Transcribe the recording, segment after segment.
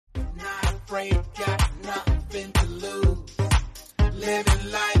afraid, got nothing to lose.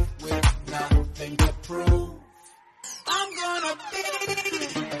 Living life with nothing to prove. I'm gonna be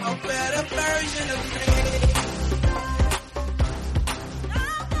a better version of me.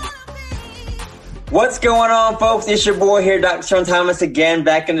 What's going on, folks? It's your boy here, Dr. Sean Thomas, again,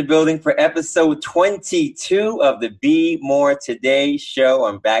 back in the building for episode 22 of the Be More Today show.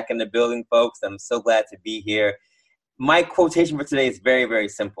 I'm back in the building, folks. I'm so glad to be here. My quotation for today is very, very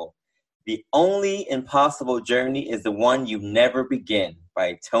simple. The only impossible journey is the one you never begin,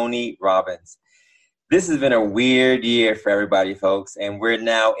 by Tony Robbins. This has been a weird year for everybody, folks, and we're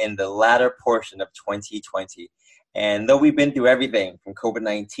now in the latter portion of 2020. And though we've been through everything from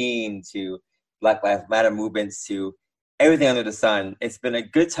COVID-19 to Black Lives Matter movements to everything under the sun, it's been a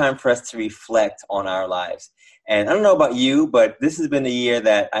good time for us to reflect on our lives. And I don't know about you, but this has been a year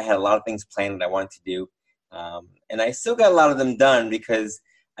that I had a lot of things planned that I wanted to do. And I still got a lot of them done because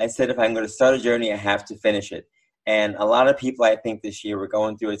I said if I'm going to start a journey, I have to finish it. And a lot of people, I think, this year were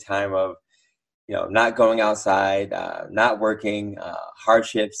going through a time of, not going outside, not working,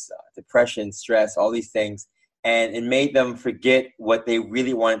 hardships, depression, stress, all these things. And it made them forget what they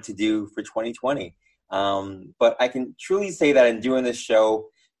really wanted to do for 2020. But I can truly say that in doing this show,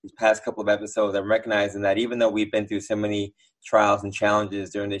 these past couple of episodes, I'm recognizing that even though we've been through so many trials and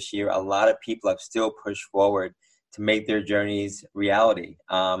challenges during this year, a lot of people have still pushed forward to make their journeys reality,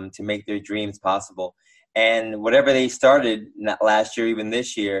 to make their dreams possible. And whatever they started last year, even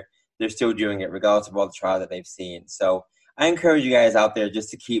this year, they're still doing it regardless of all the trials that they've seen. So I encourage you guys out there just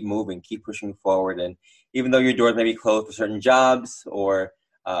to keep moving, keep pushing forward. And even though your doors may be closed for certain jobs or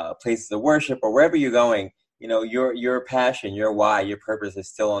places of worship or wherever you're going, your passion, your why, your purpose is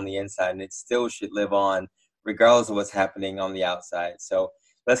still on the inside, and it still should live on regardless of what's happening on the outside. So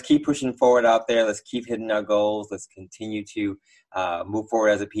let's keep pushing forward out there. Let's keep hitting our goals. Let's continue to move forward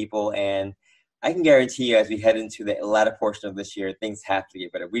as a people. And I can guarantee you, as we head into the latter portion of this year, things have to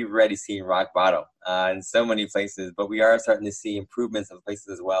get better. We've already seen rock bottom in so many places, but we are starting to see improvements in places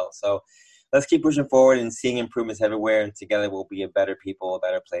as well. So let's keep pushing forward and seeing improvements everywhere, and together we'll be a better people, a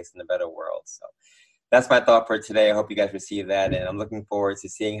better place, and a better world. So that's my thought for today. I hope you guys receive that, and I'm looking forward to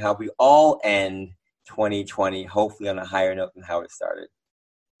seeing how we all end 2020, hopefully on a higher note than how it started.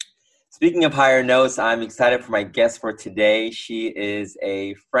 Speaking of higher notes, I'm excited for my guest for today. She is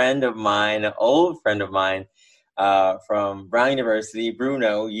a friend of mine, an old friend of mine from Brown University.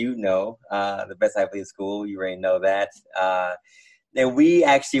 Bruno, the best Ivy League school. You already know that. And we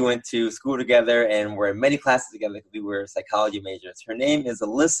actually went to school together and were in many classes together because we were psychology majors. Her name is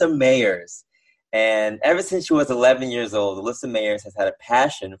Alissa Mayers. And ever since she was 11 years old, Alissa Mayers has had a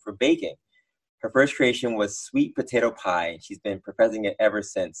passion for baking. Her first creation was sweet potato pie. She's been perfecting it ever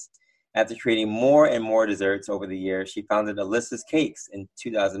since. After creating more and more desserts over the years, she founded Alissa's Cakes in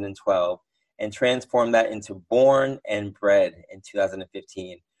 2012 and transformed that into Born Bread in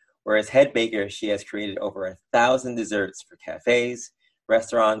 2015. Where as head baker, she has created over 1,000 desserts for cafes,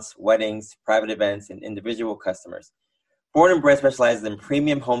 restaurants, weddings, private events, and individual customers. Born Bread specializes in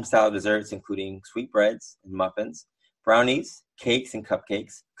premium home-style desserts, including sweetbreads and muffins, brownies, cakes and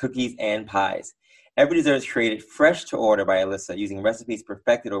cupcakes, cookies, and pies. Every dessert is created fresh to order by Alissa using recipes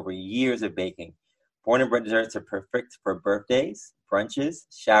perfected over years of baking. Born Bread desserts are perfect for birthdays, brunches,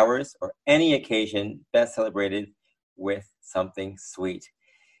 showers, or any occasion best celebrated with something sweet.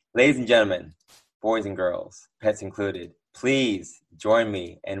 Ladies and gentlemen, boys and girls, pets included, please join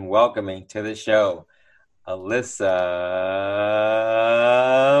me in welcoming to the show, Alissa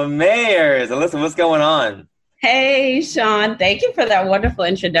Mayers. Alissa, what's going on? Hey, Sean. Thank you for that wonderful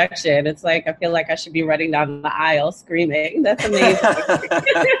introduction. It's like I feel like I should be running down the aisle screaming. That's amazing.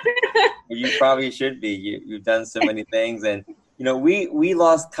 You probably should be. You've done so many things. And, we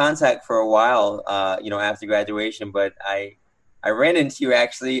lost contact for a while, after graduation, but I ran into you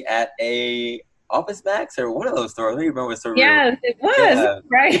actually at a Office Max or one of those stores. I don't even remember what store. Yes, it was. Yeah.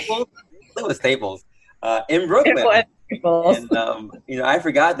 Right. It was Staples in Brooklyn. It was Staples. And, I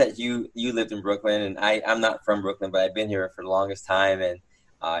forgot that you lived in Brooklyn, and I'm not from Brooklyn, but I've been here for the longest time. And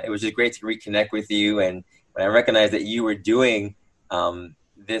it was just great to reconnect with you. And when I recognized that you were doing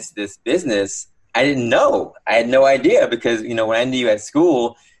this business, I didn't know. I had no idea because, when I knew you at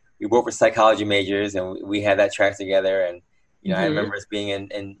school, we both were psychology majors, and we had that track together. And I remember us being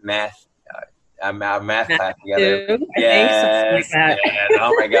in math, our math class together. Yes.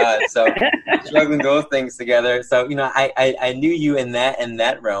 Oh my God. So struggling those things together. So, I knew you in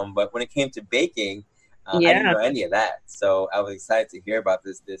that realm, but when it came to baking, I didn't know any of that. So I was excited to hear about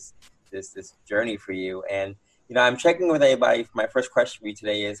this journey for you. And, I'm checking with everybody. My first question for you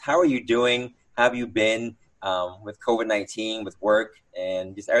today is, how are you doing? How have you been? with COVID-19, with work,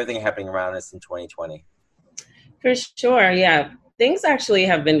 and just everything happening around us in 2020? For sure, yeah. Things actually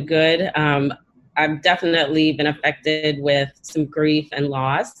have been good. I've definitely been affected with some grief and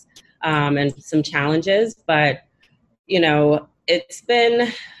loss, and some challenges, but you know, it's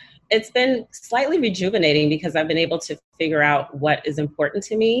been slightly rejuvenating because I've been able to figure out what is important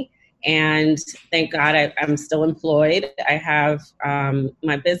to me. And thank God I'm still employed. I have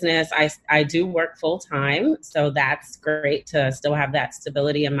my business. I do work full time. So that's great to still have that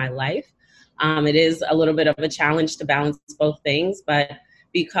stability in my life. It is a little bit of a challenge to balance both things. But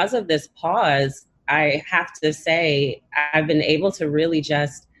because of this pause, I have to say I've been able to really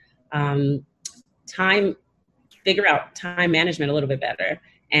just um, time figure out time management a little bit better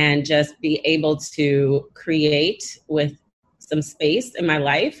and just be able to create with some space in my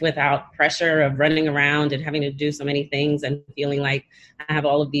life without pressure of running around and having to do so many things and feeling like I have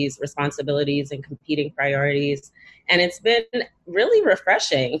all of these responsibilities and competing priorities. And it's been really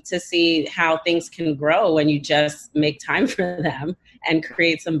refreshing to see how things can grow when you just make time for them and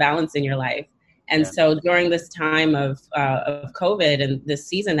create some balance in your life. And so during this time of COVID and this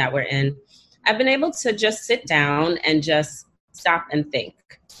season that we're in, I've been able to just sit down and just stop and think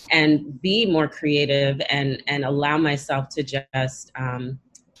and be more creative and allow myself to just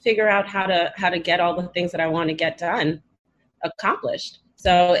figure out how to get all the things that I want to get done accomplished.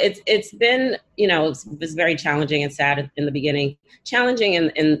 So it's been, it was very challenging and sad in the beginning, challenging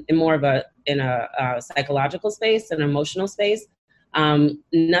in more of a psychological space, an emotional space.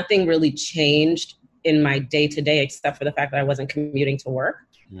 Nothing really changed in my day to day except for the fact that I wasn't commuting to work.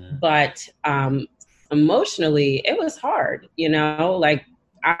 But emotionally, it was hard, like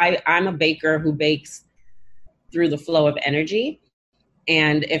I'm a baker who bakes through the flow of energy.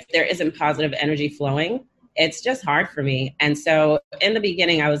 And if there isn't positive energy flowing, it's just hard for me. And so in the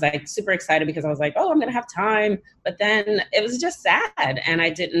beginning, I was like super excited because I was like, oh, I'm going to have time. But then it was just sad. And I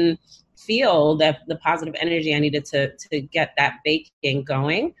didn't feel the positive energy I needed to get that baking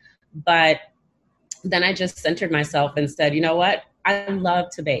going. But then I just centered myself and said, you know what? I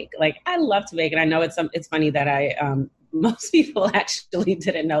love to bake. I love to bake. And I know it's funny that most people actually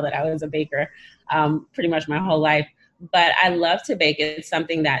didn't know that I was a baker pretty much my whole life. But I love to bake. It's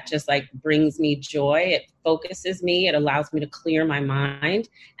something that just brings me joy. It focuses me. It allows me to clear my mind.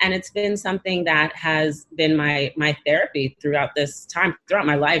 And it's been something that has been my therapy throughout this time, throughout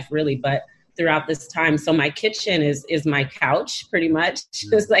my life, really, but throughout this time. So my kitchen is my couch, pretty much.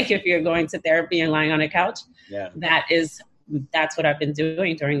 Just like if you're going to therapy and lying on a couch, that's what I've been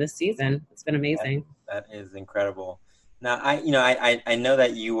doing during this season. It's been amazing. That is incredible. Now, I know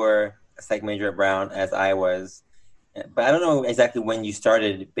that you were a psych major at Brown, as I was, but I don't know exactly when you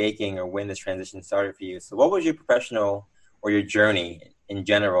started baking or when this transition started for you. So what was your professional or your journey in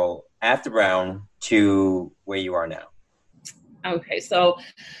general after Brown to where you are now? Okay, so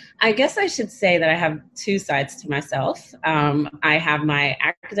I guess I should say that I have two sides to myself. I have my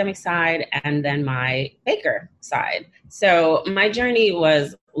academic side and then my baker side. So my journey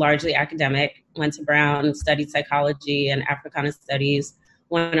was largely academic. Went to Brown, studied psychology and Africana studies,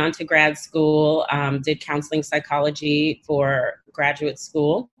 went on to grad school, did counseling psychology for graduate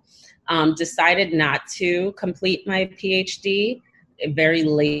school, decided not to complete my PhD very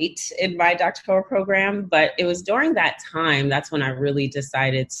late in my doctoral program, but it was during that time, that's when I really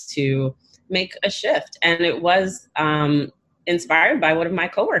decided to make a shift. And it was inspired by one of my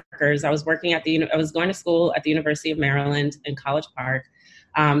coworkers. I was going to school at the University of Maryland in College Park,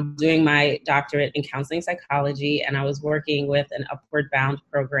 doing my doctorate in counseling psychology, and I was working with an Upward Bound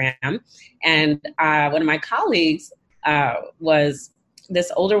program. And one of my colleagues was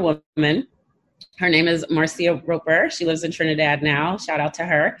this older woman. Her name is Marcia Roper. She lives in Trinidad now. Shout out to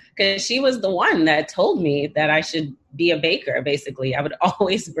her, because she was the one that told me that I should be a baker, basically. I would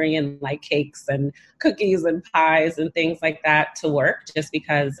always bring in cakes and cookies and pies and things like that to work just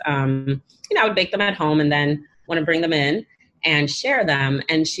because, I would bake them at home and then want to bring them in and share them.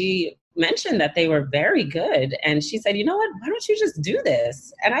 And she mentioned that they were very good. And she said, you know what, why don't you just do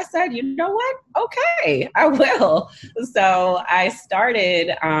this? And I said, you know what? Okay, I will. So I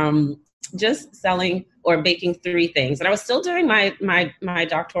started just selling or baking 3 things. And I was still doing my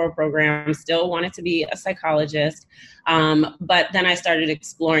doctoral program, still wanted to be a psychologist. But then I started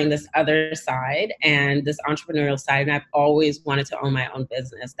exploring this other side and this entrepreneurial side. And I've always wanted to own my own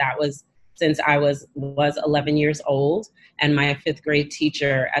business. That was since I was 11 years old. And my 5th grade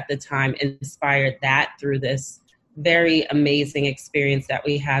teacher at the time inspired that through this very amazing experience that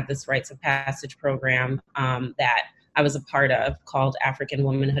we had, this Rites of Passage program that I was a part of called African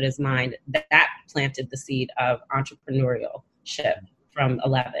Womanhood is Mine. That planted the seed of entrepreneurship from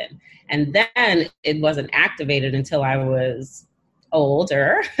 11. And then it wasn't activated until I was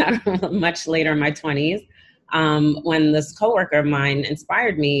older, much later in my 20s, when this coworker of mine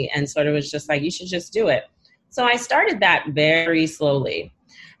inspired me and sort of was just like, you should just do it. So I started that very slowly.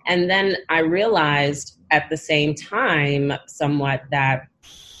 And then I realized at the same time somewhat that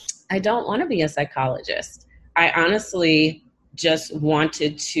I don't want to be a psychologist. I honestly just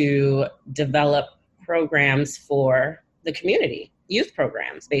wanted to develop programs for the community, youth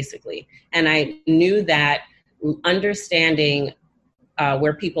programs, basically. And I knew that understanding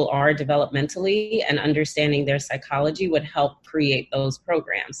where people are developmentally and understanding their psychology would help create those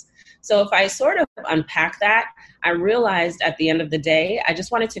programs. So if I sort of unpack that, I realized at the end of the day, I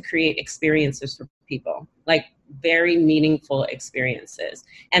just wanted to create experiences for people, like very meaningful experiences.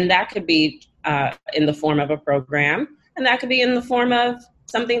 And that could be in the form of a program, and that could be in the form of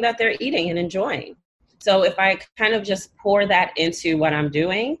something that they're eating and enjoying. So if I kind of just pour that into what I'm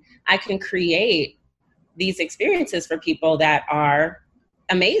doing, I can create these experiences for people that are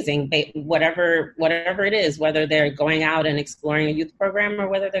amazing, whatever it is, whether they're going out and exploring a youth program or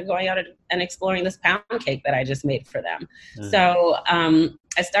whether they're going out and exploring this pound cake that I just made for them. So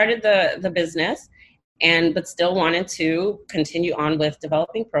I started the business but still wanted to continue on with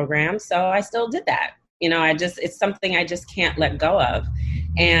developing programs. So I still did that. It's something I just can't let go of.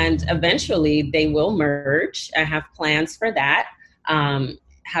 And eventually they will merge. I have plans for that.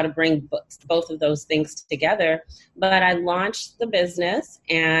 How to bring both of those things together. But I launched the business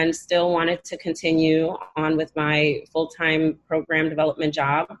and still wanted to continue on with my full-time program development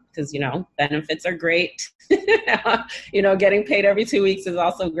job because, benefits are great. Getting paid every 2 weeks is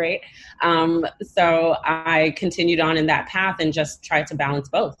also great. So I continued on in that path and just tried to balance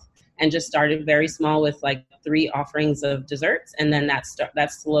both and just started very small with like 3 offerings of desserts. And then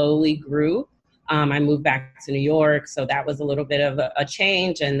that slowly grew. I moved back to New York, so that was a little bit of a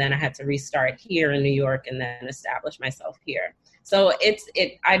change, and then I had to restart here in New York and then establish myself here. So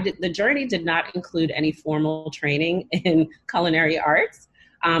the journey did not include any formal training in culinary arts.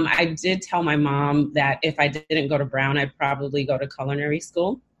 I did tell my mom that if I didn't go to Brown, I'd probably go to culinary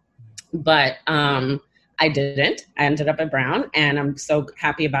school, but I didn't. I ended up at Brown, and I'm so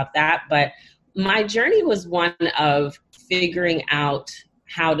happy about that. But my journey was one of figuring out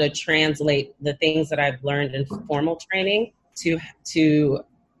how to translate the things that I've learned in formal training to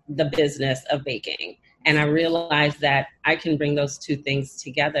the business of baking. And I realized that I can bring those two things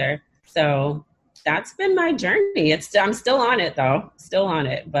together. So that's been my journey. I'm still on it though,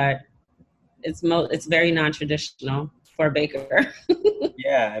 but it's very non-traditional for a baker.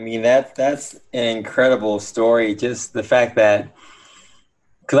 Yeah, I mean, that's an incredible story. Just the fact that,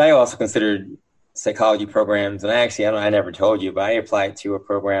 because I also considered psychology programs, and I never told you, but I applied to a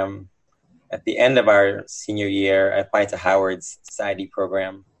program at the end of our senior year. I applied to Howard's Society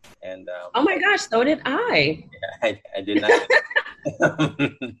program, and oh my gosh, so did I. Yeah, I did not.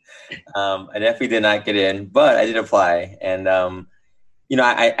 I definitely did not get in, but I did apply, and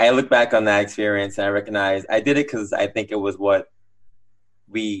I look back on that experience and I recognize I did it because I think it was what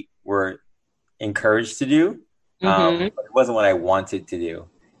we were encouraged to do, but it wasn't what I wanted to do.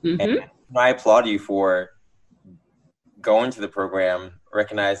 And I applaud you for going to the program,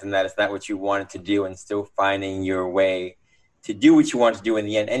 recognizing that it's not what you wanted to do and still finding your way to do what you want to do in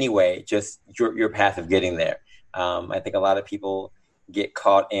the end anyway, just your path of getting there. I think a lot of people get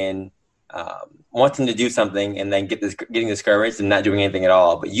caught in wanting to do something and then getting discouraged and not doing anything at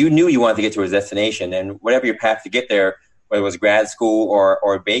all. But you knew you wanted to get to a destination, and whatever your path to get there, whether it was grad school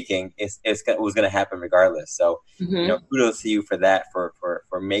or baking, it was going to happen regardless. So, kudos to you for that, for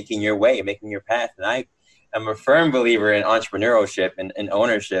making your way, making your path. And I am a firm believer in entrepreneurship and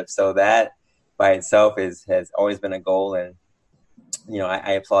ownership. So that by itself has always been a goal. And,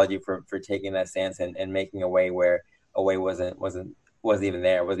 I applaud you for taking that stance and making a way where a way wasn't even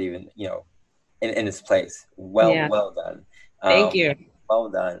there, wasn't even, in its place. Well done. Thank you. Well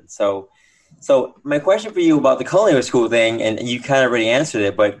done. So my question for you about the culinary school thing, and you kind of already answered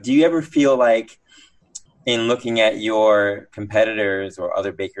it, but do you ever feel like in looking at your competitors or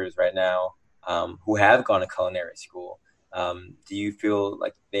other bakers right now who have gone to culinary school, do you feel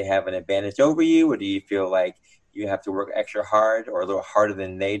like they have an advantage over you, or do you feel like you have to work extra hard or a little harder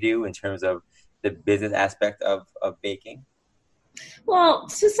than they do in terms of the business aspect of baking? Well,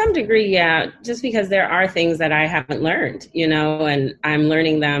 to some degree, yeah, just because there are things that I haven't learned, and I'm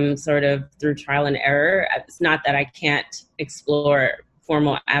learning them sort of through trial and error. It's not that I can't explore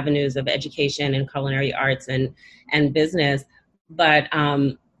formal avenues of education and culinary arts and business, but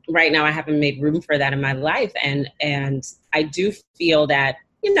right now I haven't made room for that in my life. And I do feel that,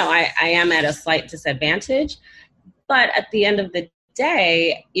 I am at a slight disadvantage, but at the end of the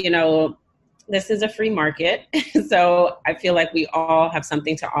day, this is a free market. So I feel like we all have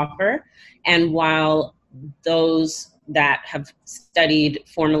something to offer. And while those that have studied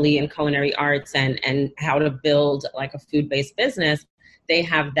formally in culinary arts and how to build like a food-based business, they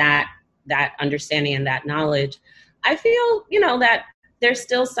have that understanding and that knowledge. I feel, that there's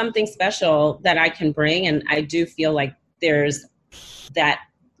still something special that I can bring. And I do feel like there's that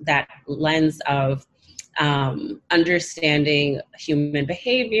lens of understanding human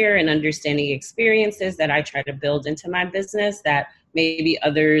behavior and understanding experiences that I try to build into my business that maybe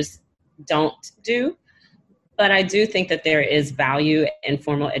others don't do. But I do think that there is value in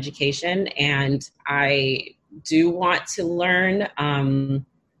formal education, and I do want to learn and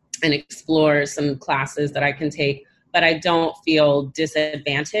explore some classes that I can take, but I don't feel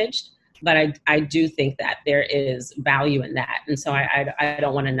disadvantaged. But I do think that there is value in that. And so I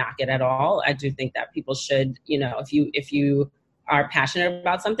don't want to knock it at all. I do think that people should, if you are passionate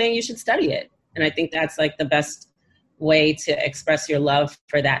about something, you should study it. And I think that's like the best way to express your love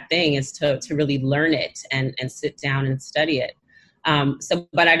for that thing is to really learn it and sit down and study it.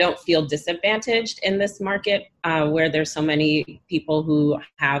 But I don't feel disadvantaged in this market where there's so many people who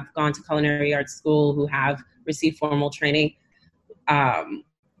have gone to culinary arts school, who have received formal training.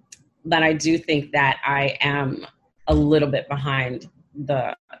 But I do think that I am a little bit behind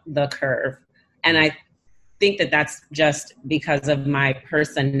the curve. And I think that that's just because of my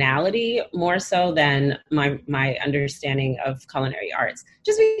personality more so than my understanding of culinary arts.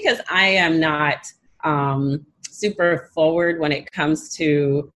 Just because I am not super forward when it comes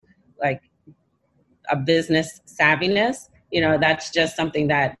to like a business savviness, that's just something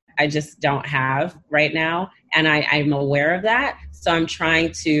that I just don't have right now. And I'm aware of that. So I'm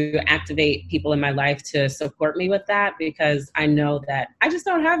trying to activate people in my life to support me with that, because I know that I just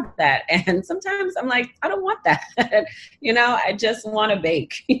don't have that. And sometimes I'm like, I don't want that. I just want to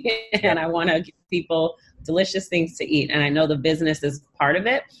bake and I want to give people delicious things to eat. And I know the business is part of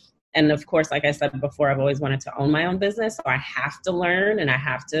it. And of course, like I said before, I've always wanted to own my own business. So I have to learn and I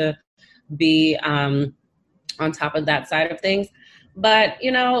have to be on top of that side of things. But,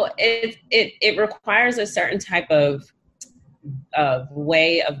 it requires a certain type of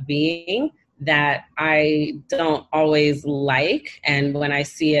way of being that I don't always like. And when I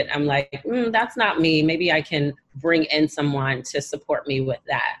see it, I'm like, that's not me. Maybe I can bring in someone to support me with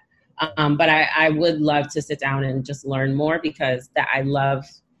that. But I would love to sit down and just learn more, because I love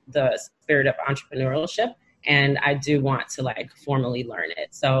the spirit of entrepreneurship. And I do want to like formally learn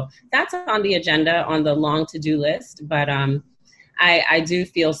it. So that's on the agenda, on the long to-do list. But I do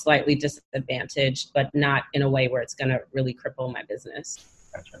feel slightly disadvantaged, but not in a way where it's going to really cripple my business.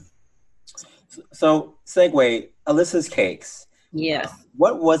 Gotcha. So segue, Alissa's Cakes. Yes.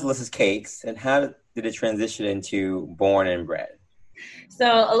 What was Alissa's Cakes and how did it transition into Born and Bread? So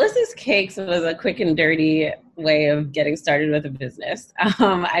Alissa's Cakes was a quick and dirty way of getting started with a business.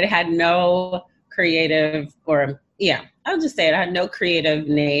 I had no creative I'll just say it. I had no creative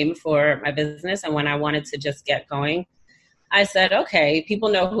name for my business. And when I wanted to just get going, I said, okay, people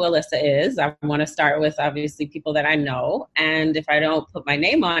know who Alissa is. I want to start with, obviously, people that I know. And if I don't put my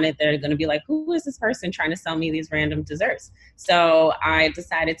name on it, they're going to be like, who is this person trying to sell me these random desserts? So I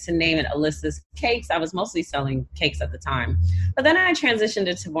decided to name it Alissa's Cakes. I was mostly selling cakes at the time. But then I transitioned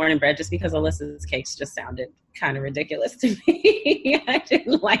it to Born Bread just because Alissa's Cakes just sounded kind of ridiculous to me. I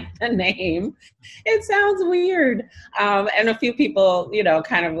didn't like the name. It sounds weird. And a few people,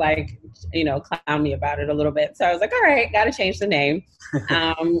 kind of like, clown me about it a little bit. So I was like, all right, got to change the name.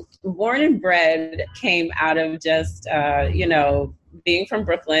 Born Bread came out of just, being from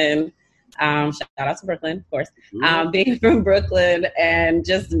Brooklyn. Shout out to Brooklyn, of course. Being from Brooklyn, and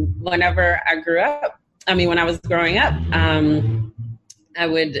just whenever I grew up, when I was growing up,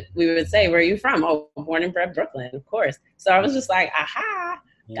 we would say, where are you from? Oh, Born and Bred Brooklyn, of course. So I was just like, aha,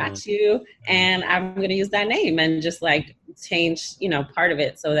 got you. And I'm going to use that name and just like change, part of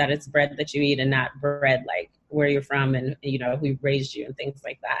it so that it's bread that you eat and not bread like where you're from and, who raised you and things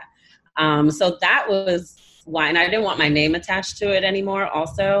like that. So that was why. And I didn't want my name attached to it anymore.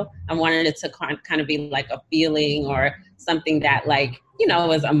 Also, I wanted it to kind of be like a feeling or something that like,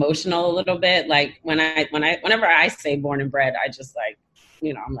 was emotional a little bit. Like whenever I say Born and Bred, I just like,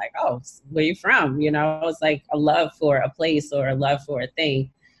 I'm like, oh, where you from? It's like a love for a place or a love for a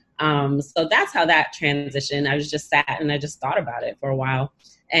thing. So that's how that transitioned. I was just sat and I just thought about it for a while.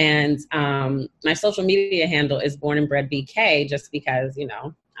 And my social media handle is Born and Bred BK, just because,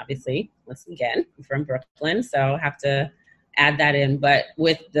 obviously, once again, I'm from Brooklyn, so have to add that in. But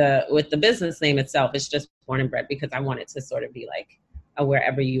with the business name itself, it's just Born and Bred because I want it to sort of be like a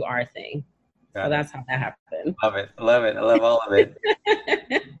wherever you are thing. So that's how that happened. Love it. Love it. I love all of it.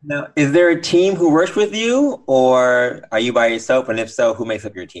 Now, is there a team who works with you, or are you by yourself? And if so, who makes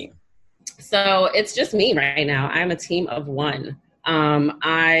up your team? So it's just me right now. I'm a team of one.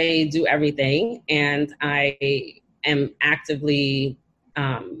 I do everything, and I am actively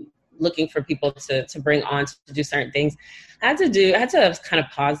looking for people to bring on to do certain things. I had to kind of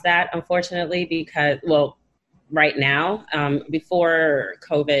pause that, unfortunately, because, well, right now, before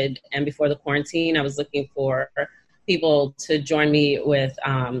COVID and before the quarantine, I was looking for people to join me with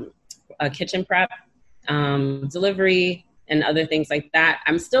a kitchen prep, delivery, and other things like that.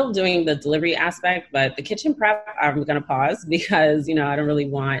 I'm still doing the delivery aspect, but the kitchen prep, I'm going to pause because, I don't really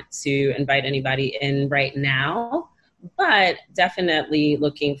want to invite anybody in right now, but definitely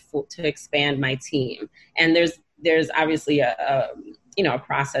looking to expand my team. And there's obviously a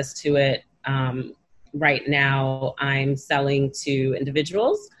process to it. Right now, I'm selling to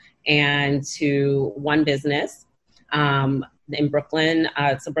individuals and to one business in Brooklyn.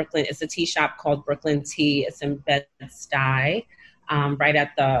 It's a tea shop called Brooklyn Tea. It's in Bed-Stuy, right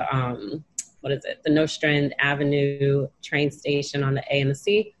at the the Nostrand Avenue train station on the A and the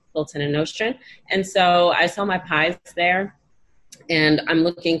C, Fulton and Nostrand. And so I sell my pies there. And I'm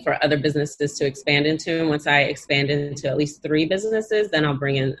looking for other businesses to expand into. And once I expand into at least 3 businesses, then I'll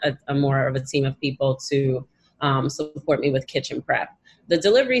bring in a more of a team of people to support me with kitchen prep. The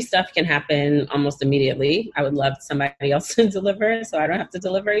delivery stuff can happen almost immediately. I would love somebody else to deliver, so I don't have to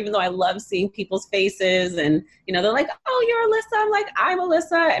deliver, even though I love seeing people's faces. And, they're like, oh, you're Alissa. I'm like, I'm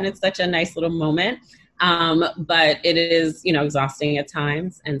Alissa. And it's such a nice little moment. But it is, exhausting at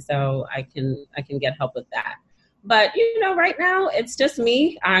times. And so I can get help with that. But, right now it's just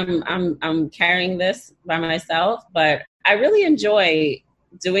me. I'm carrying this by myself, but I really enjoy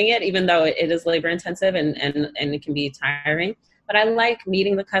doing it, even though it is labor intensive and it can be tiring. But I like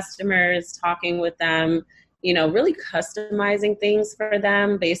meeting the customers, talking with them, really customizing things for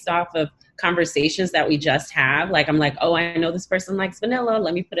them based off of conversations that we just have. Like, I'm like, oh, I know this person likes vanilla.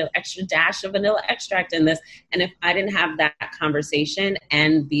 Let me put an extra dash of vanilla extract in this. And if I didn't have that conversation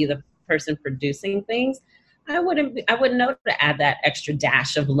and be the person producing things, I wouldn't know to add that extra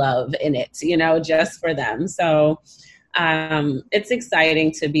dash of love in it, just for them. So it's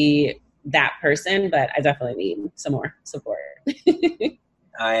exciting to be that person, but I definitely need some more support.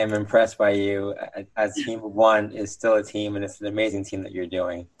 I am impressed by you. A team of one is still a team, and it's an amazing team that you're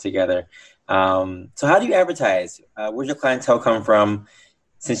doing together. So how do you advertise? Where's your clientele come from?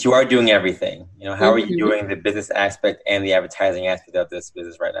 Since you are doing everything, how are you doing the business aspect and the advertising aspect of this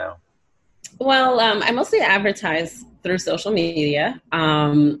business right now? Well, I mostly advertise through social media.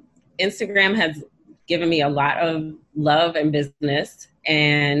 Instagram has given me a lot of love and business,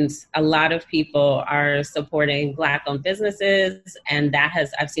 and a lot of people are supporting Black-owned businesses, and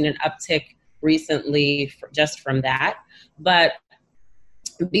I've seen an uptick recently just from that. But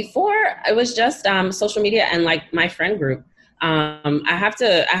before, it was just social media and like my friend group. I have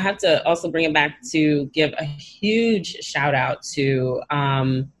to also bring it back to give a huge shout out to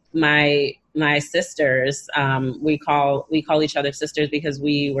my sisters. We call each other sisters because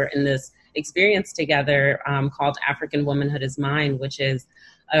we were in this experience together called African Womanhood is Mine, which is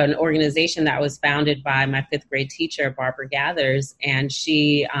an organization that was founded by my 5th grade teacher, Barbara Gathers. And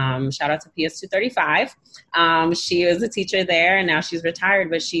she, shout out to PS 235. She was a teacher there, and now she's retired,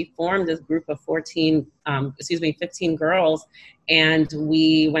 but she formed this group of 15 girls. And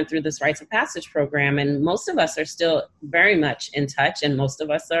we went through this rites of passage program, and most of us are still very much in touch, and most of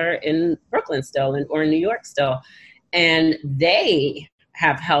us are in Brooklyn still, or in New York still. And they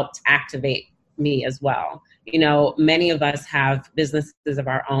have helped activate me as well. Many of us have businesses of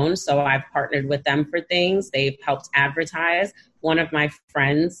our own, so I've partnered with them for things. They've helped advertise. One of my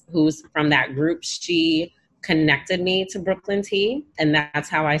friends who's from that group, she connected me to Brooklyn Tea, and that's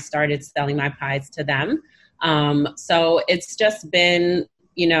how I started selling my pies to them. So it's just been,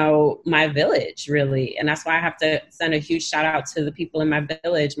 my village, really. And that's why I have to send a huge shout out to the people in my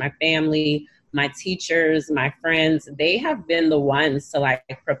village, my family, my teachers, my friends. They have been the ones to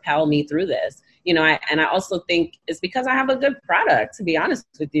propel me through this. I also think it's because I have a good product, to be honest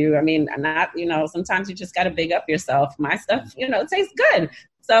with you. I mean, I'm not, sometimes you just got to big up yourself. My stuff, it tastes good.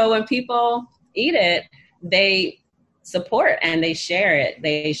 So when people eat it, they support and they share it.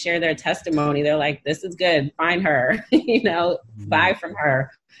 They share their testimony. They're like, this is good. Find her, buy from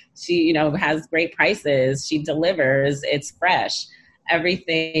her. She, has great prices. She delivers. It's fresh.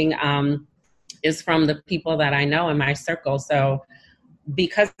 Everything is from the people that I know in my circle. So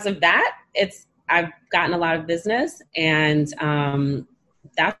because of that, I've gotten a lot of business, and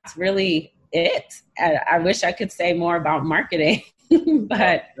that's really it. I wish I could say more about marketing,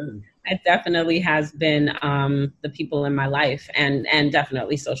 but It definitely has been the people in my life, and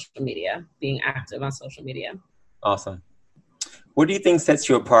definitely social media, being active on social media. Awesome. What do you think sets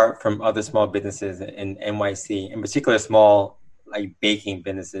you apart from other small businesses in NYC, in particular small like baking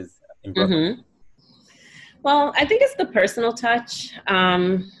businesses in Brooklyn? Mm-hmm. Well, I think it's the personal touch.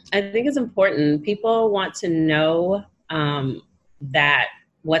 I think it's important. People want to know that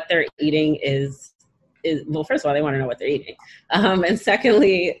what they're eating is, well, first of all, they want to know what they're eating. And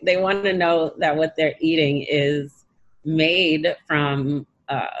secondly, they want to know that what they're eating is made from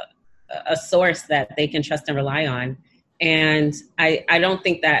a source that they can trust and rely on. And I don't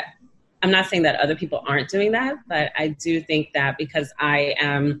think that, I'm not saying that other people aren't doing that, but I do think that because I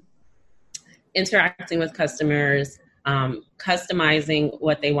am interacting with customers, customizing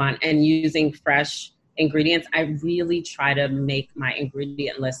what they want, and using fresh ingredients, I really try to make my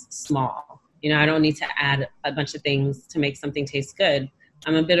ingredient list small. You know, I don't need to add a bunch of things to make something taste good.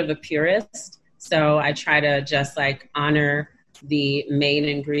 I'm a bit of a purist, so I try to just like honor the main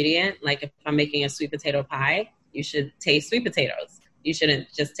ingredient. Like if I'm making a sweet potato pie, you should taste sweet potatoes. You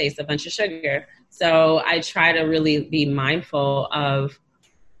shouldn't just taste a bunch of sugar. So I try to really be mindful of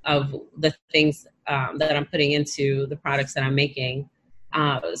the things that I'm putting into the products that I'm making.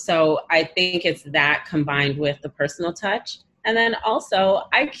 So I think it's that combined with the personal touch. And then also,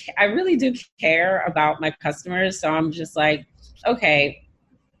 I really do care about my customers. So I'm just like, okay,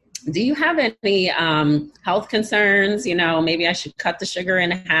 do you have any health concerns? You know, maybe I should cut the sugar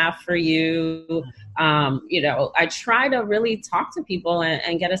in half for you. You know, I try to really talk to people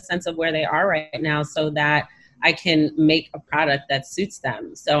and get a sense of where they are right now so that I can make a product that suits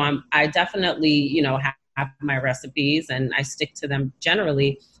them. So I definitely, you know, have my recipes and I stick to them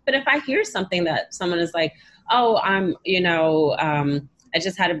generally. But if I hear something that someone is like, oh, I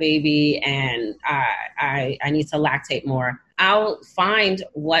just had a baby and I need to lactate more, I'll find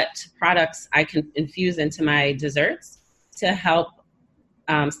what products I can infuse into my desserts to help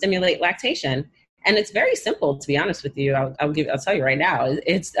stimulate lactation. And it's very simple, to be honest with you. I'll tell you right now.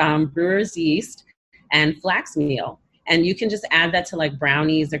 It's brewer's yeast and flax meal. And you can just add that to like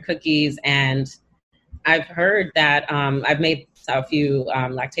brownies or cookies. And I've heard that I've made a few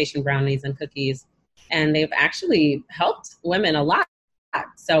lactation brownies and cookies, and they've actually helped women a lot.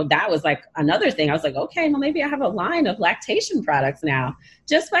 So that was like another thing. I was like, okay, well, maybe I have a line of lactation products now,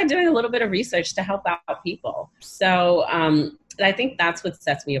 just by doing a little bit of research to help out people. So I think that's what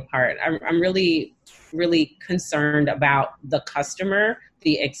sets me apart. I'm really, really concerned about the customer,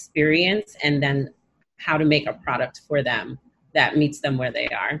 the experience, and then how to make a product for them that meets them where they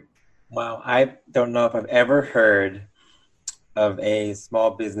are. Wow, I don't know if I've ever heard of a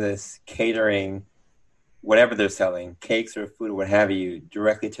small business catering whatever they're selling, cakes or food or what have you,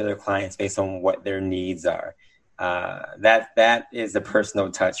 directly to their clients based on what their needs are. That is a personal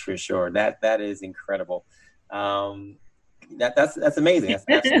touch for sure. That is incredible. That's amazing.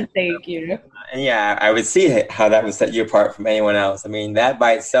 That's Thank you. And yeah, I would see how that would set you apart from anyone else. I mean, that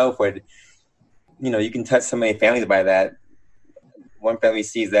by itself would, you know, you can touch so many families by that. One family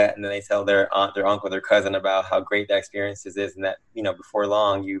sees that and then they tell their aunt, their uncle, their cousin about how great that experience is, and that, you know, before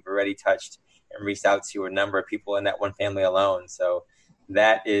long you've already touched and reached out to a number of people in that one family alone. So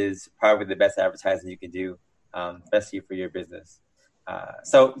that is probably the best advertising you can do, especially for your business.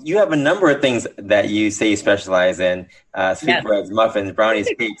 So you have a number of things that you say you specialize in, sweetbreads, muffins, brownies,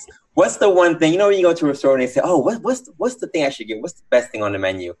 cakes. What's the one thing, you know, when you go to a store and they say, oh, what's the thing I should get? What's the best thing on the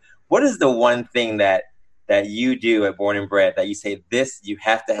menu? What is the one thing that you do at Born Bread that you say, this, you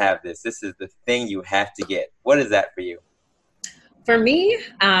have to have this. This is the thing you have to get. What is that for you? For me,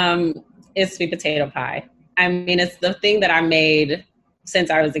 it's sweet potato pie. I mean, it's the thing that I made since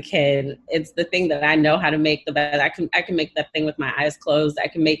I was a kid. It's the thing that I know how to make the best. I can make that thing with my eyes closed. I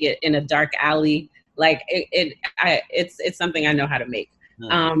can make it in a dark alley. Like it's something I know how to make.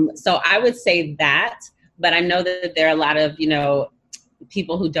 So I would say that, but I know that there are a lot of, you know,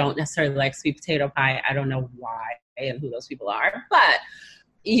 people who don't necessarily like sweet potato pie. I don't know why and who those people are, but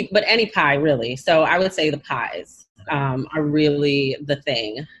any pie really. So I would say the pies are really the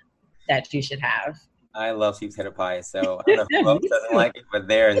thing that you should have. I love sweet potato pie, so I don't know who else doesn't like it, but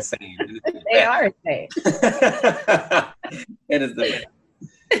they're insane. They are insane. It is the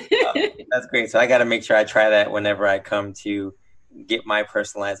best. That's great. So I got to make sure I try that whenever I come to get my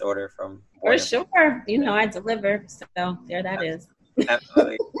personalized order from Born. For sure. You know, I deliver. So there that is.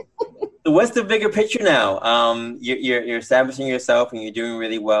 Absolutely. So what's the bigger picture now? You're establishing yourself and you're doing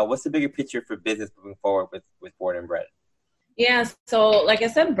really well. What's the bigger picture for business moving forward with Born Bread? Yeah, so like I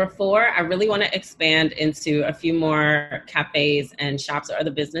said before, I really want to expand into a few more cafes and shops or other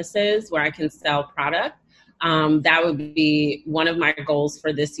businesses where I can sell product. That would be one of my goals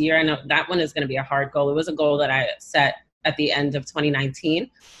for this year. I know that one is going to be a hard goal. It was a goal that I set at the end of 2019,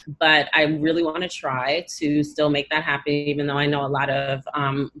 but I really want to try to still make that happen, even though I know a lot of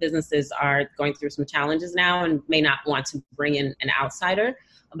businesses are going through some challenges now and may not want to bring in an outsider,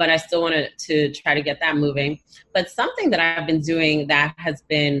 but I still wanted to try to get that moving. But something that I've been doing that has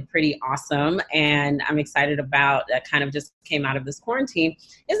been pretty awesome and I'm excited about, that kind of just came out of this quarantine,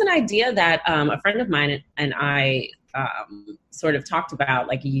 is an idea that a friend of mine and I sort of talked about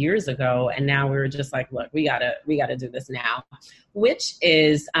like years ago, and now we were just like, look, we gotta do this now, which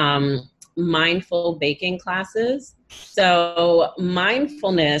is mindful baking classes. So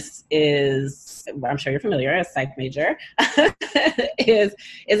mindfulness is, I'm sure you're familiar, as a psych major, is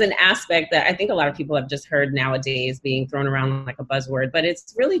an aspect that I think a lot of people have just heard nowadays being thrown around like a buzzword, but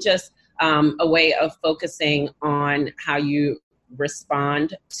it's really just a way of focusing on how you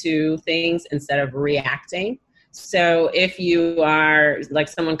respond to things instead of reacting. So if you are, like,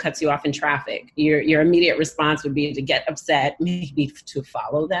 someone cuts you off in traffic, your immediate response would be to get upset, maybe to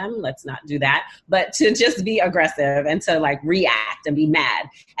follow them. Let's not do that, but to just be aggressive and to like react and be mad.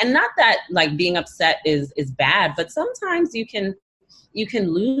 And not that like being upset is bad, but sometimes you can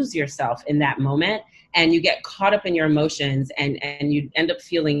lose yourself in that moment and you get caught up in your emotions and you end up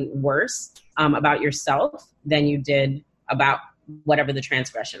feeling worse about yourself than you did about whatever the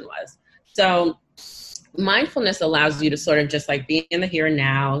transgression was. So mindfulness allows you to sort of just like be in the here and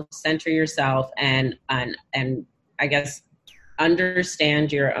now, center yourself, and I guess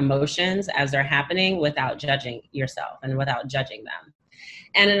understand your emotions as they're happening without judging yourself and without judging them.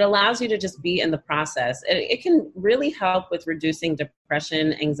 And it allows you to just be in the process. It can really help with reducing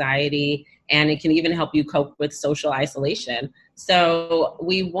depression, anxiety, and it can even help you cope with social isolation. So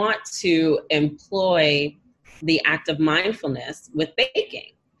we want to employ the act of mindfulness with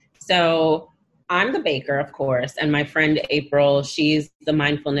baking. So I'm the baker, of course, and my friend April, she's the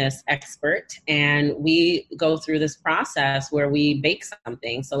mindfulness expert, and we go through this process where we bake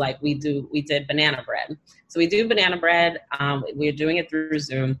something. So like we did banana bread. So we do banana bread, we're doing it through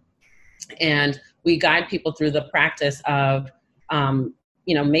Zoom, and we guide people through the practice of,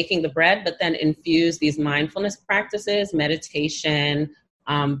 making the bread, but then infuse these mindfulness practices, meditation,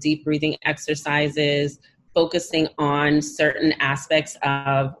 deep breathing exercises, focusing on certain aspects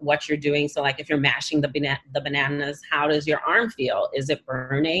of what you're doing. So like if you're mashing the bananas, how does your arm feel? Is it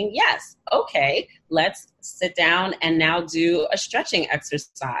burning? Yes. Okay, let's sit down and now do a stretching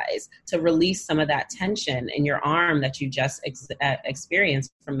exercise to release some of that tension in your arm that you just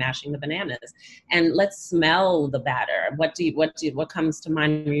experienced from mashing the bananas. And let's smell the batter. What comes to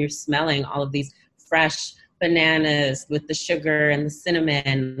mind when you're smelling all of these fresh bananas with the sugar and the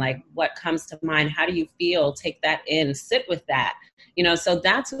cinnamon? Like, what comes to mind? How do you feel? Take that in, sit with that. So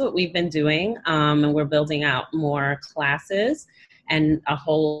that's what we've been doing. And we're building out more classes and a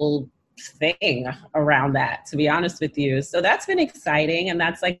whole thing around that, to be honest with you. So that's been exciting. And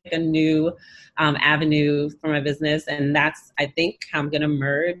that's like a new avenue for my business. And that's, I think, I'm going to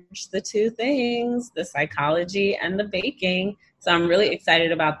merge the two things, the psychology and the baking. So I'm really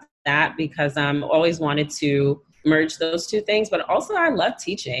excited about that because I'm always wanted to merge those two things, but also I love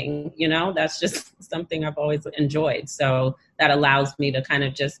teaching, that's just something I've always enjoyed. So that allows me to kind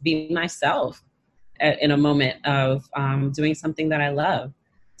of just be myself in a moment of doing something that I love.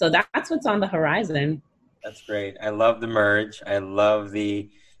 So that's what's on the horizon. That's great. I love the merge. I love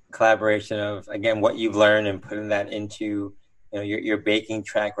the collaboration of, again, what you've learned and putting that into your baking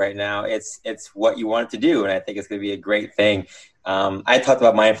track right now. It's what you want to do, and I think it's going to be a great thing. I talked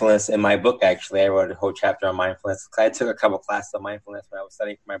about mindfulness in my book, actually. I wrote a whole chapter on mindfulness. I took a couple classes on mindfulness when I was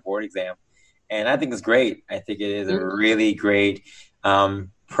studying for my board exam, and I think it's great. I think it is a really great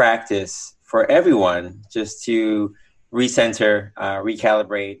practice for everyone just to recenter,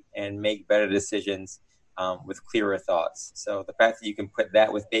 recalibrate, and make better decisions with clearer thoughts. So the fact that you can put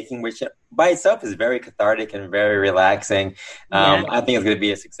that with baking, which by itself is very cathartic and very relaxing, I think it's going to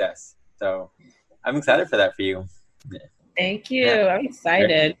be a success. So I'm excited for that for you. Thank you. Yeah. I'm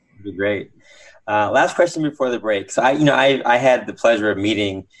excited. It'll be great. Last question before the break. So I had the pleasure of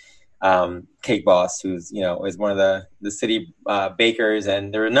meeting Cake Boss, who's is one of the city bakers,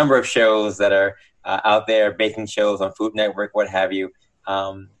 and there are a number of shows that are out there, baking shows on Food Network, what have you.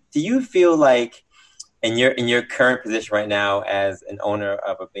 Do you feel like in your current position right now as an owner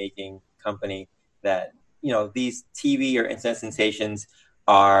of a baking company that these TV or internet sensations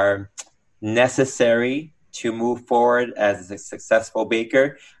are necessary to move forward as a successful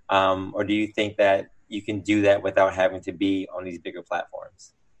baker, or do you think that you can do that without having to be on these bigger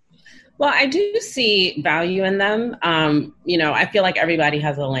platforms? Well, I do see value in them. I feel like everybody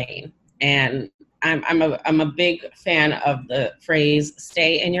has a lane, and I'm a big fan of the phrase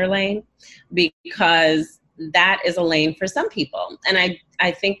 "stay in your lane," because that is a lane for some people, and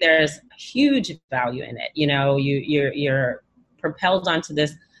I think there's huge value in it. You're propelled onto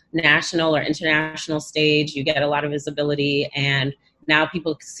this national or international stage. You get a lot of visibility, and now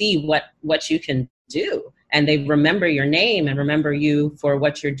people see what you can do, and they remember your name and remember you for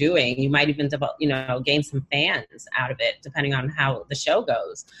what you're doing. You might even develop, gain some fans out of it, depending on how the show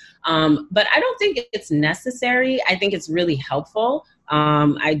goes. But I don't think it's necessary. I think it's really helpful.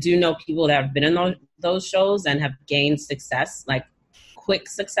 I do know people that have been in those shows and have gained success, like quick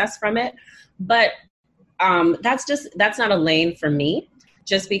success from it. But that's not a lane for me,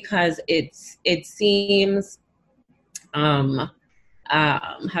 just because it seems, how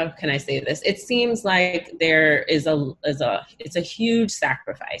can I say this? It seems like there is it's a huge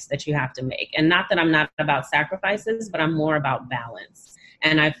sacrifice that you have to make. And not that I'm not about sacrifices, but I'm more about balance.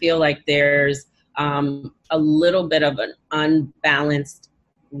 And I feel like there's a little bit of an unbalanced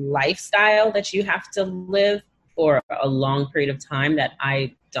lifestyle that you have to live for a long period of time that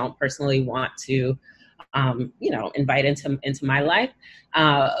I don't personally want to invite into my life.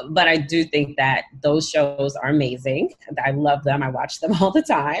 But I do think that those shows are amazing. I love them. I watch them all the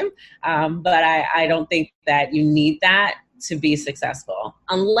time. But I don't think that you need that to be successful,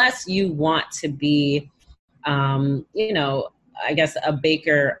 unless you want to be, I guess, a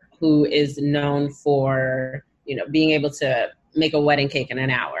baker who is known for, being able to make a wedding cake in an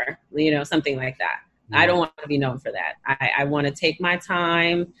hour, something like that. I don't want to be known for that. I want to take my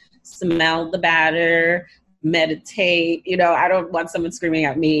time, smell the batter, meditate. I don't want someone screaming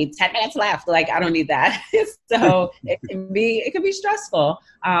at me, 10 minutes left. Like, I don't need that. So it can be stressful.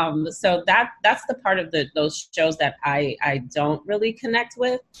 So that's the part of those shows that I don't really connect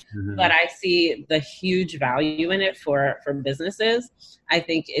with, but I see the huge value in it for businesses. I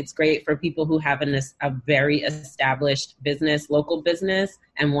think it's great for people who have a very established business, local business,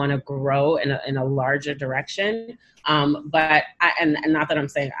 and want to grow in a larger direction. But and not that I'm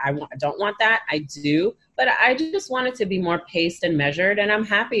saying I don't want that. I do, but I just want it to be more paced and measured. And I'm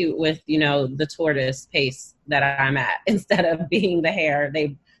happy with, the tortoise pace that I'm at instead of being the hare.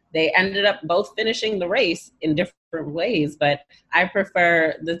 They ended up both finishing the race in different ways, but I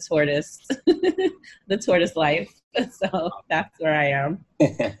prefer the tortoise, the tortoise life. So that's where I am.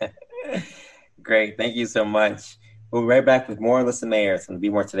 Great. Thank you so much. We'll be right back with more Alissa Mayers on the Be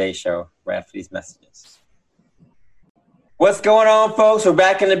More Today show right after these messages. What's going on, folks? We're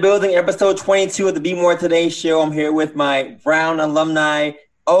back in the building, episode 22 of the Be More Today show. I'm here with my Brown alumni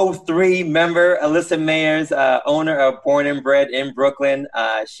 03 member, Alissa Mayers, owner of Born and Bread in Brooklyn.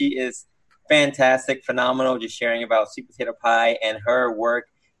 She is fantastic, phenomenal, just sharing about sweet potato pie and her work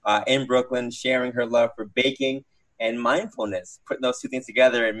in Brooklyn, sharing her love for baking and mindfulness, putting those two things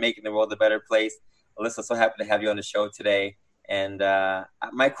together and making the world a better place. Alissa, so happy to have you on the show today. And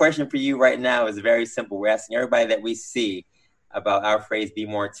my question for you right now is very simple. We're asking everybody that we see about our phrase, Be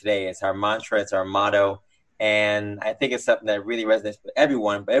More Today. It's our mantra, it's our motto. And I think it's something that really resonates with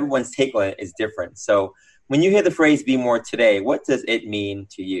everyone, but everyone's take on it is different. So when you hear the phrase, Be More Today, what does it mean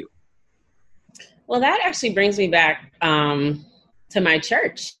to you? Well, that actually brings me back to my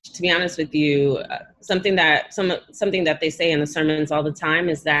church, to be honest with you. Something that they say in the sermons all the time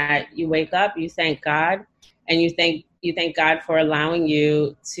is that you wake up, you thank God, and you thank God for allowing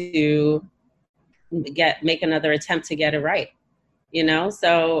you to make another attempt to get it right.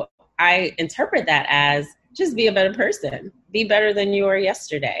 So I interpret that as just be a better person, be better than you were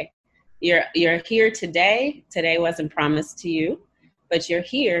yesterday. You're here today. Today wasn't promised to you, but you're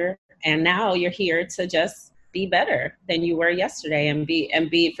here, and now you're here to just be better than you were yesterday, and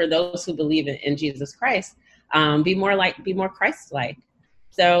be for those who believe in Jesus Christ, be more Christ-like.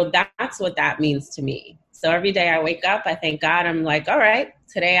 So that's what that means to me. So every day I wake up, I thank God. I'm like, all right,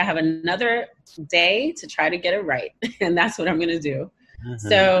 today I have another day to try to get it right. And that's what I'm going to do. Mm-hmm.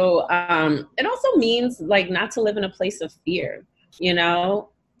 So it also means like not to live in a place of fear,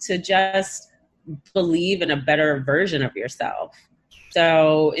 to just believe in a better version of yourself.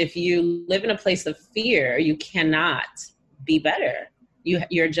 So if you live in a place of fear, you cannot be better.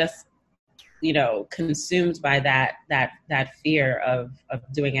 You're just, consumed by that fear of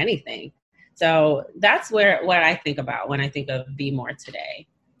doing anything. So that's what I think about when I think of Be More Today.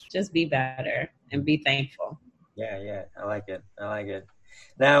 Just be better and be thankful. Yeah. I like it.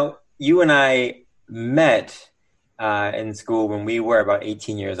 Now, you and I met in school when we were about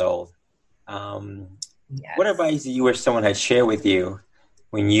 18 years old. Yes. What advice do you wish someone had shared with you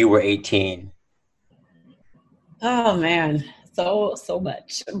when you were 18? Oh, man, so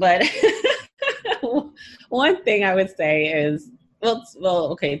much. But one thing I would say is,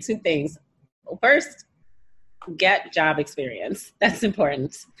 okay, two things. first, get job experience. That's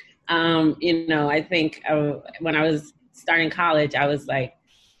important. I think when I was starting college, I was like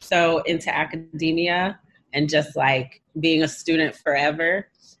so into academia and just like being a student forever.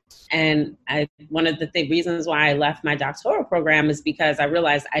 And one of the reasons why I left my doctoral program is because I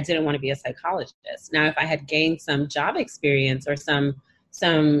realized I didn't want to be a psychologist. Now, if I had gained some job experience or some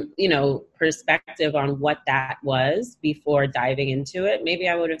perspective on what that was before diving into it, maybe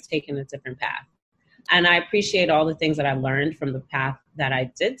I would have taken a different path. And I appreciate all the things that I learned from the path that I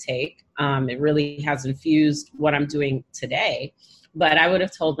did take. It really has infused what I'm doing today. But I would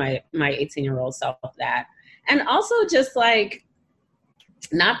have told my 18-year-old self that. And also just like,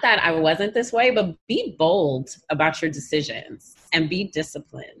 not that I wasn't this way, but be bold about your decisions and be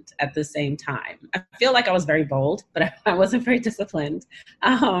disciplined at the same time. I feel like I was very bold, but I wasn't very disciplined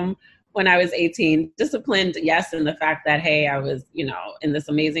when I was 18. Disciplined, yes, in the fact that, hey, I was, in this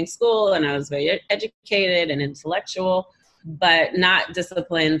amazing school and I was very educated and intellectual, but not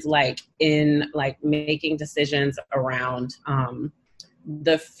disciplined like in like making decisions around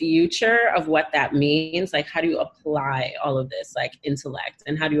the future of what that means. Like, how do you apply all of this like intellect,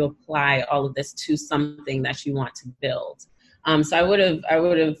 and how do you apply all of this to something that you want to build? So I would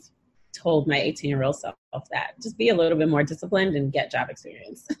have told my 18-year-old self that just be a little bit more disciplined and get job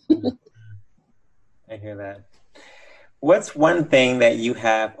experience. I hear that. What's one thing that you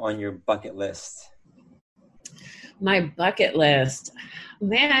have on your bucket list? My bucket list,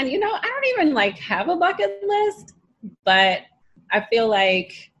 man, I don't even like have a bucket list, but I feel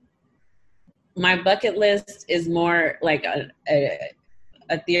like my bucket list is more like a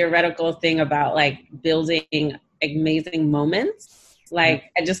theoretical thing about like building amazing moments.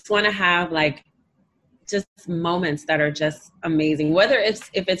 Like, I just want to have like just moments that are just amazing, whether if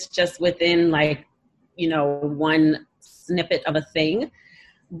it's just within like, one snippet of a thing,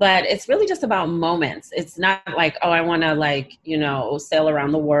 but it's really just about moments. It's not like, oh, I want to like, sail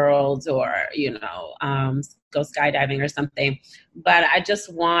around the world or, go skydiving or something. But I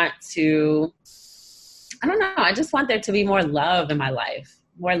just want to, I don't know, I just want there to be more love in my life,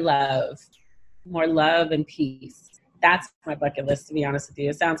 more love and peace. That's my bucket list, to be honest with you.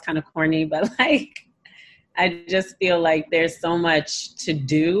 It sounds kind of corny, but like, I just feel like there's so much to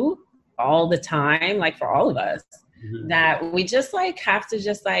do all the time, like for all of us, that we just like have to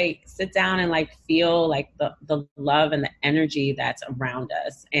just like sit down and like feel like the love and the energy that's around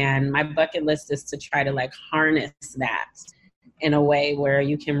us. And my bucket list is to try to like harness that in a way where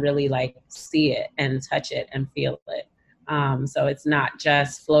you can really like see it and touch it and feel it. So it's not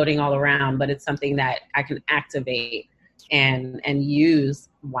just floating all around, but it's something that I can activate and use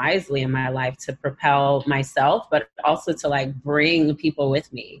wisely in my life to propel myself, but also to like bring people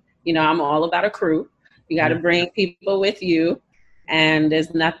with me. I'm all about a crew. You got to bring people with you, and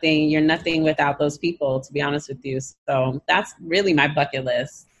you're nothing without those people, to be honest with you. So that's really my bucket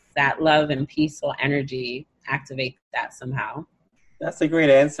list, that love and peaceful energy, activate that somehow. That's a great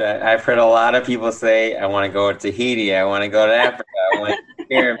answer. I've heard a lot of people say, I want to go to Tahiti. I want to go to Africa. I want to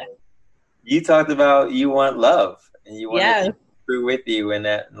here. You talked about you want love, and you want to crew with you in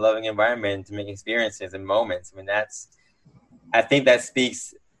that loving environment to make experiences and moments. I mean, I think that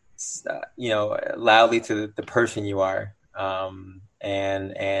speaks loudly to the person you are,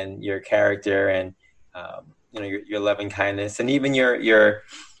 and your character, and your loving kindness, and even your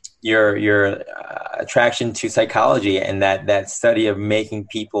attraction to psychology and that study of making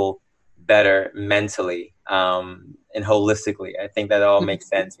people better mentally and holistically. I think that all makes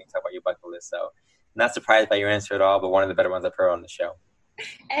sense when you talk about your bucket list. So, not surprised by your answer at all, but one of the better ones I've heard on the show.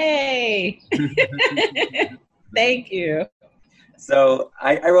 Hey, thank you. So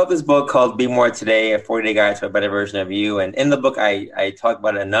I wrote this book called Be More Today, a 40-day guide to a better version of you. And in the book, I talk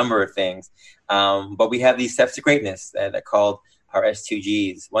about a number of things. But we have these steps to greatness that are called our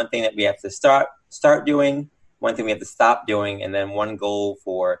S2Gs. One thing that we have to start doing, one thing we have to stop doing, and then one goal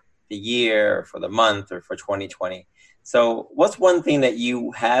for the year, or for the month, or for 2020. So what's one thing that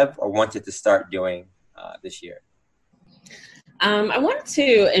you have or wanted to start doing this year? I wanted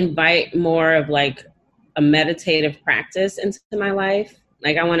to invite more of like a meditative practice into my life.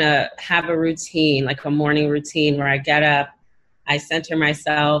 Like, I want to have a routine, like a morning routine where I get up, I center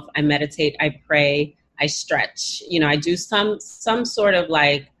myself, I meditate, I pray, I stretch. I do some sort of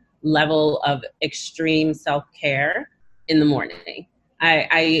like level of extreme self-care in the morning.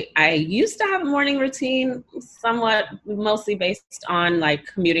 I used to have a morning routine, somewhat mostly based on like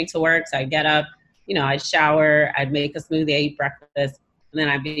commuting to work. So I get up, I'd shower, I'd make a smoothie, I eat breakfast, and then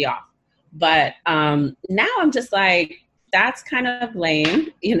I'd be off. But now I'm just like, that's kind of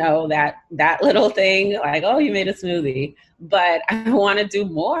lame, that little thing, like, oh, you made a smoothie. But I want to do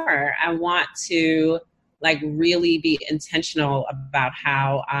more. I want to like really be intentional about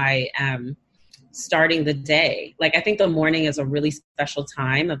how I am starting the day. Like, I think the morning is a really special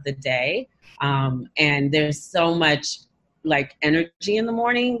time of the day. And there's so much like energy in the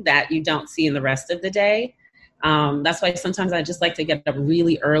morning that you don't see in the rest of the day. That's why sometimes I just like to get up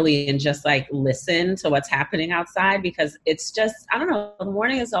really early and just like listen to what's happening outside, because it's just, I don't know, the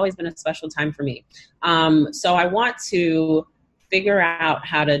morning has always been a special time for me. So I want to figure out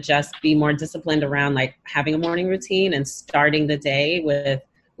how to just be more disciplined around like having a morning routine and starting the day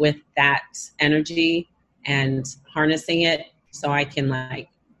with that energy and harnessing it so I can like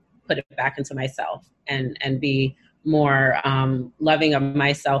put it back into myself and be more loving of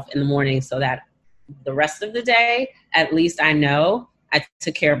myself in the morning, so that the rest of the day, at least I know I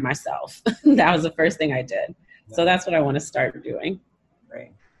took care of myself. That was the first thing I did. So that's what I want to start doing.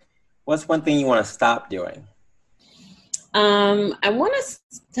 Great. What's one thing you want to stop doing? I want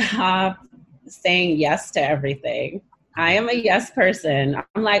to stop saying yes to everything. I am a yes person.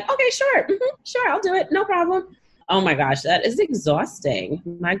 I'm like, okay, sure. Sure, I'll do it. No problem. Oh my gosh, that is exhausting.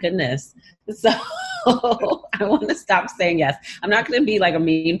 My goodness. So I want to stop saying yes. I'm not going to be like a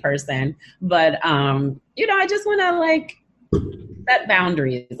mean person, but, I just want to like set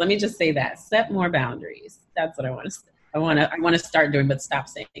boundaries. Let me just say that. Set more boundaries. That's what I want to say. I want to start doing, but stop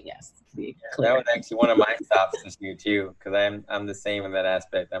saying yes. That was actually one of my stops this year too, because I'm the same in that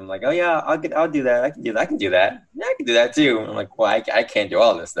aspect. I'm like, oh yeah, I'll do that. I can do that. Yeah, I can do that too. I'm like, well, I can't do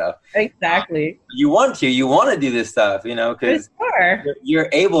all this stuff. Exactly. You want to do this stuff, because sure. you're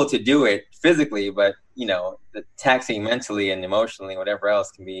able to do it physically, but the taxing mentally and emotionally, whatever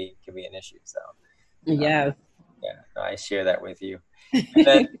else can be an issue. So yes. No, I share that with you.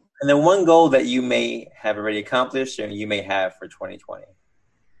 And then one goal that you may have already accomplished or you may have for 2020.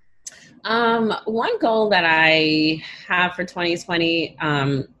 One goal that I have for 2020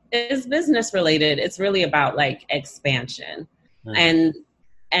 is business related. It's really about like expansion. And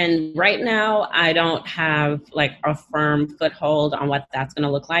right now I don't have like a firm foothold on what that's going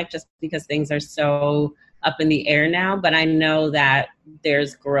to look like, just because things are so up in the air now. But I know that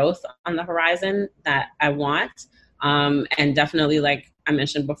there's growth on the horizon that I want. And definitely, like I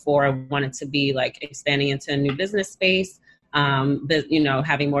mentioned before, I want it to be like expanding into a new business space,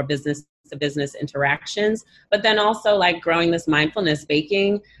 having more business to business interactions, but then also like growing this mindfulness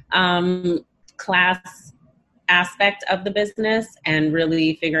baking class aspect of the business and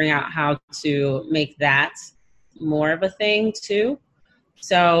really figuring out how to make that more of a thing too.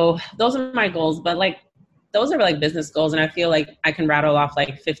 So those are my goals, but like those are like business goals, and I feel like I can rattle off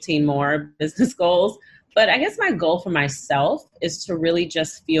like 15 more business goals. But I guess my goal for myself is to really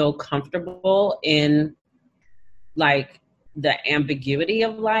just feel comfortable in like the ambiguity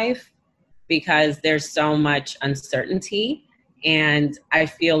of life, because there's so much uncertainty. And I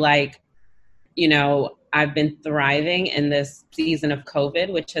feel like, I've been thriving in this season of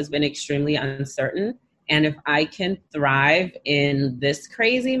COVID, which has been extremely uncertain. And if I can thrive in this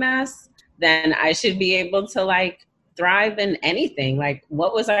crazy mess, then I should be able to like thrive in anything. Like,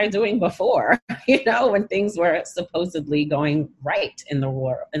 what was I doing before, when things were supposedly going right in the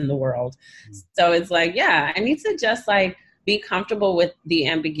world. So it's like, yeah, I need to just like be comfortable with the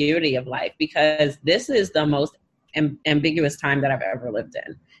ambiguity of life, because this is the most ambiguous time that I've ever lived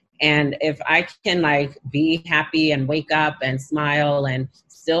in. And if I can like be happy and wake up and smile and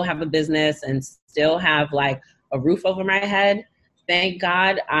still have a business and still have like a roof over my head, thank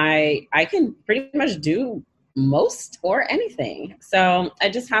God I can pretty much do most or anything. So I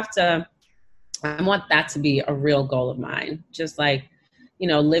just I want that to be a real goal of mine. Just like,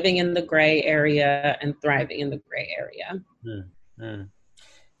 living in the gray area and thriving in the gray area.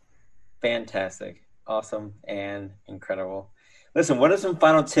 Fantastic. Awesome and incredible. Listen, what are some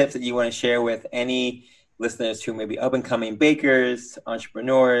final tips that you want to share with any listeners who may be up-and-coming bakers,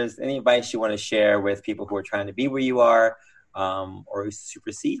 entrepreneurs? Any advice you want to share with people who are trying to be where you are, or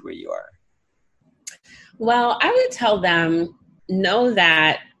supersede where you are? Well, I would tell them, know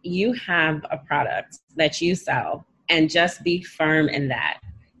that you have a product that you sell, and just be firm in that.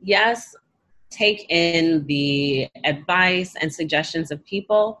 Yes, take in the advice and suggestions of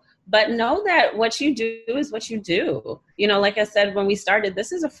people, but know that what you do is what you do. Like I said, when we started,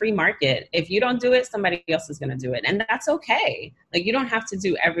 this is a free market. If you don't do it, somebody else is going to do it. And that's okay. Like, you don't have to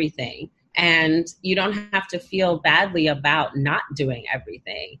do everything. And you don't have to feel badly about not doing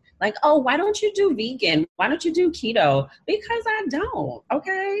everything. Like, oh, why don't you do vegan? Why don't you do keto? Because I don't.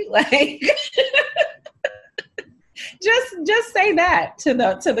 Okay. Like, just say that to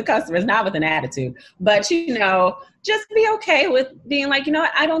the customers, not with an attitude, but just be okay with being like, you know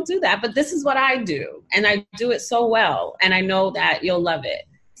what, I don't do that, but this is what I do. And I do it so well. And I know that you'll love it.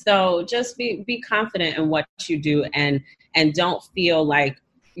 So just be confident in what you do and don't feel like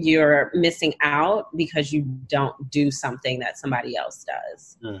you're missing out because you don't do something that somebody else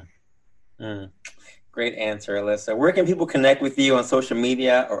does. Great answer, Alissa. Where can people connect with you on social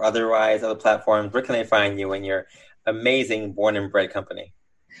media or otherwise, other platforms? Where can they find you and your amazing Born and Bread company?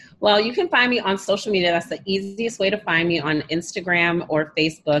 Well, you can find me on social media. That's the easiest way to find me, on Instagram or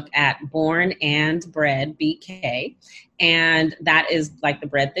Facebook at Born and Bread BK. And that is like the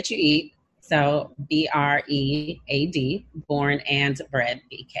bread that you eat. So BREAD, Born and Bread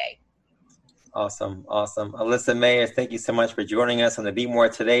BK. Awesome. Alissa Mayers, thank you so much for joining us on the Be More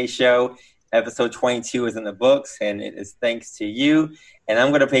Today show. Episode 22 is in the books, and it is thanks to you. And I'm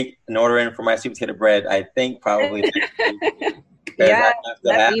going to take an order in for my sweet potato bread, I think probably next week. Yeah,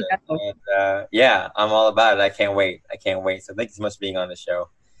 yeah, I'm all about it. I can't wait. So thank you so much for being on the show.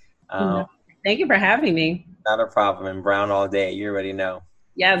 Thank you for having me. Not a problem. And brown all day. You already know.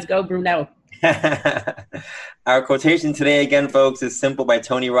 Yes, go Bruno. Our quotation today, again, folks, is simple by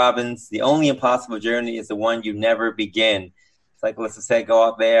Tony Robbins. The only impossible journey is the one you never begin. It's like Alissa said, go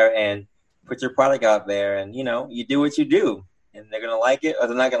out there and put your product out there, and you do what you do. And they're going to like it or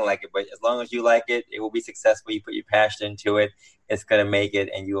they're not going to like it. But as long as you like it, it will be successful. You put your passion into it. It's going to make it,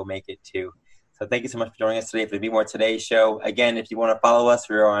 and you will make it too. So thank you so much for joining us today for the Be More Today show. Again, if you want to follow us,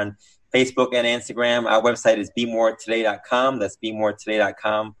 we're on Facebook and Instagram. Our website is BeMoreToday.com. That's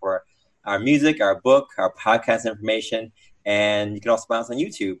BeMoreToday.com for our music, our book, our podcast information. And you can also find us on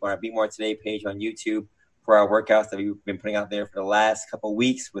YouTube, on our Be More Today page on YouTube, for our workouts that we've been putting out there for the last couple of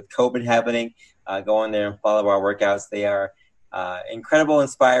weeks with COVID happening. Go on there and follow our workouts. They are incredible,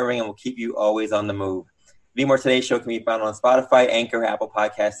 inspiring, and will keep you always on the move. Be More Today show can be found on Spotify, Anchor, Apple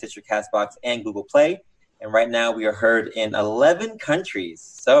Podcasts, Stitcher, Castbox, and Google Play. And right now we are heard in 11 countries.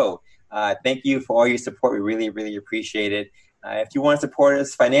 So thank you for all your support. We really, really appreciate it. If you want to support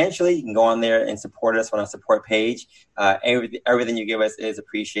us financially, you can go on there and support us on our support page. Everything you give us is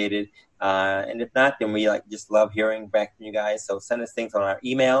appreciated. And if not, then we just love hearing back from you guys. So send us things on our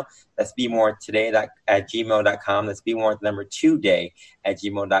email. That's bemoretoday@gmail.com. That's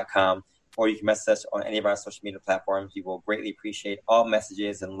bemore2day@gmail.com. Or you can message us on any of our social media platforms. We will greatly appreciate all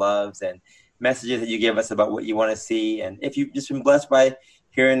messages and loves and messages that you give us about what you want to see. And if you've just been blessed by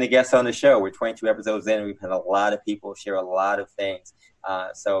hearing the guests on the show, we're 22 episodes in. We've had a lot of people share a lot of things.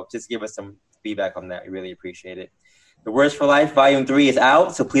 So just give us some feedback on that. We really appreciate it. The Words for Life, Volume 3 is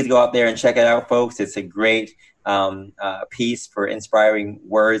out. So please go out there and check it out, folks. It's a great piece for inspiring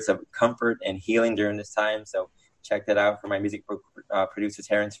words of comfort and healing during this time. So check that out from my music producer,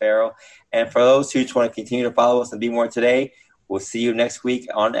 Terrence Farrell. And for those who just want to continue to follow us and Be More Today, we'll see you next week.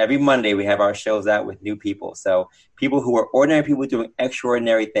 On every Monday, we have our shows out with new people. So people who are ordinary people doing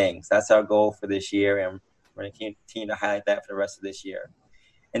extraordinary things. That's our goal for this year. And we're going to continue to highlight that for the rest of this year.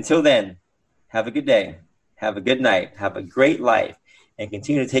 Until then, have a good day. Have a good night. Have a great life. And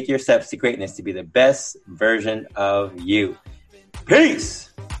continue to take your steps to greatness to be the best version of you.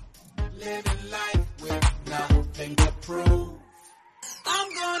 Peace. Living life with nothing to prove. I'm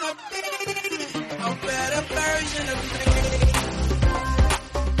gonna